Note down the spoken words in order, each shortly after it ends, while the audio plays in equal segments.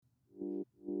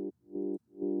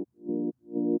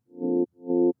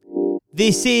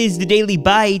This is the Daily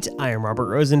Bite. I am Robert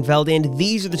Rosenfeld, and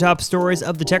these are the top stories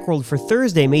of the tech world for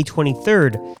Thursday, May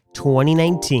 23rd,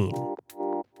 2019.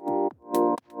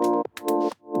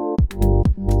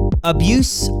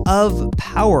 Abuse of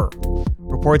power.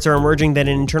 Reports are emerging that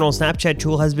an internal Snapchat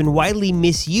tool has been widely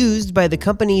misused by the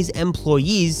company's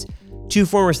employees. Two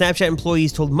former Snapchat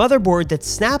employees told Motherboard that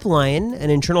SnapLion, an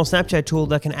internal Snapchat tool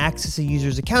that can access a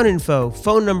user's account info,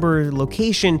 phone number,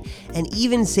 location, and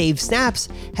even save snaps,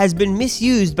 has been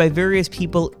misused by various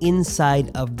people inside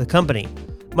of the company.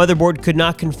 Motherboard could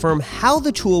not confirm how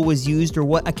the tool was used or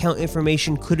what account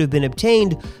information could have been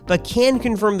obtained, but can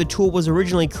confirm the tool was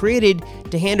originally created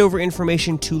to hand over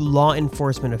information to law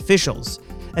enforcement officials.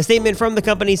 A statement from the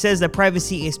company says that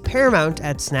privacy is paramount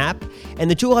at Snap, and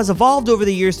the tool has evolved over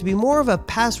the years to be more of a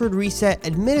password reset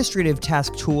administrative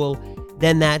task tool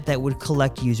than that would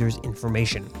collect users'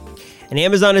 information. And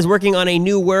Amazon is working on a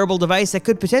new wearable device that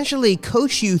could potentially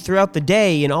coach you throughout the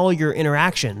day in all your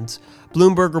interactions.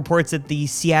 Bloomberg reports that the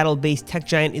Seattle-based tech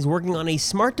giant is working on a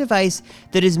smart device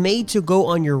that is made to go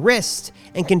on your wrist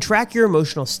and can track your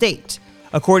emotional state.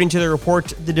 According to the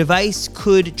report, the device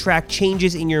could track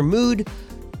changes in your mood,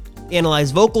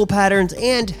 analyze vocal patterns,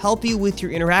 and help you with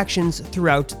your interactions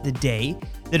throughout the day.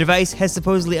 The device has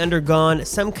supposedly undergone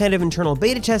some kind of internal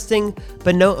beta testing,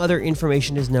 but no other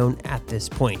information is known at this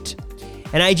point.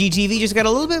 And IGTV just got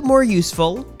a little bit more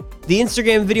useful. The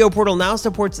Instagram video portal now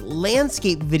supports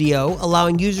landscape video,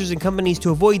 allowing users and companies to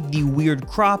avoid the weird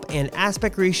crop and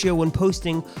aspect ratio when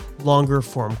posting longer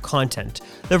form content.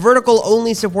 The vertical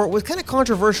only support was kind of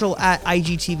controversial at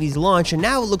IGTV's launch, and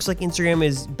now it looks like Instagram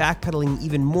is backpedaling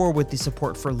even more with the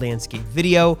support for landscape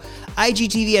video.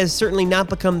 IGTV has certainly not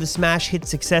become the smash hit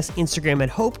success Instagram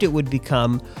had hoped it would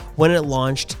become when it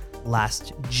launched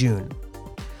last June.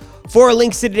 For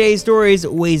links to today's stories,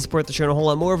 ways to support the show, and a whole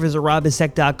lot more, visit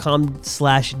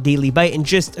robinsec.com/dailybite. And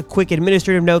just a quick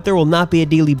administrative note, there will not be a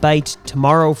Daily Bite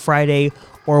tomorrow, Friday,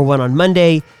 or one on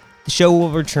Monday. The show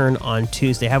will return on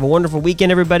Tuesday. Have a wonderful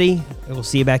weekend, everybody. I will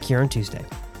see you back here on Tuesday.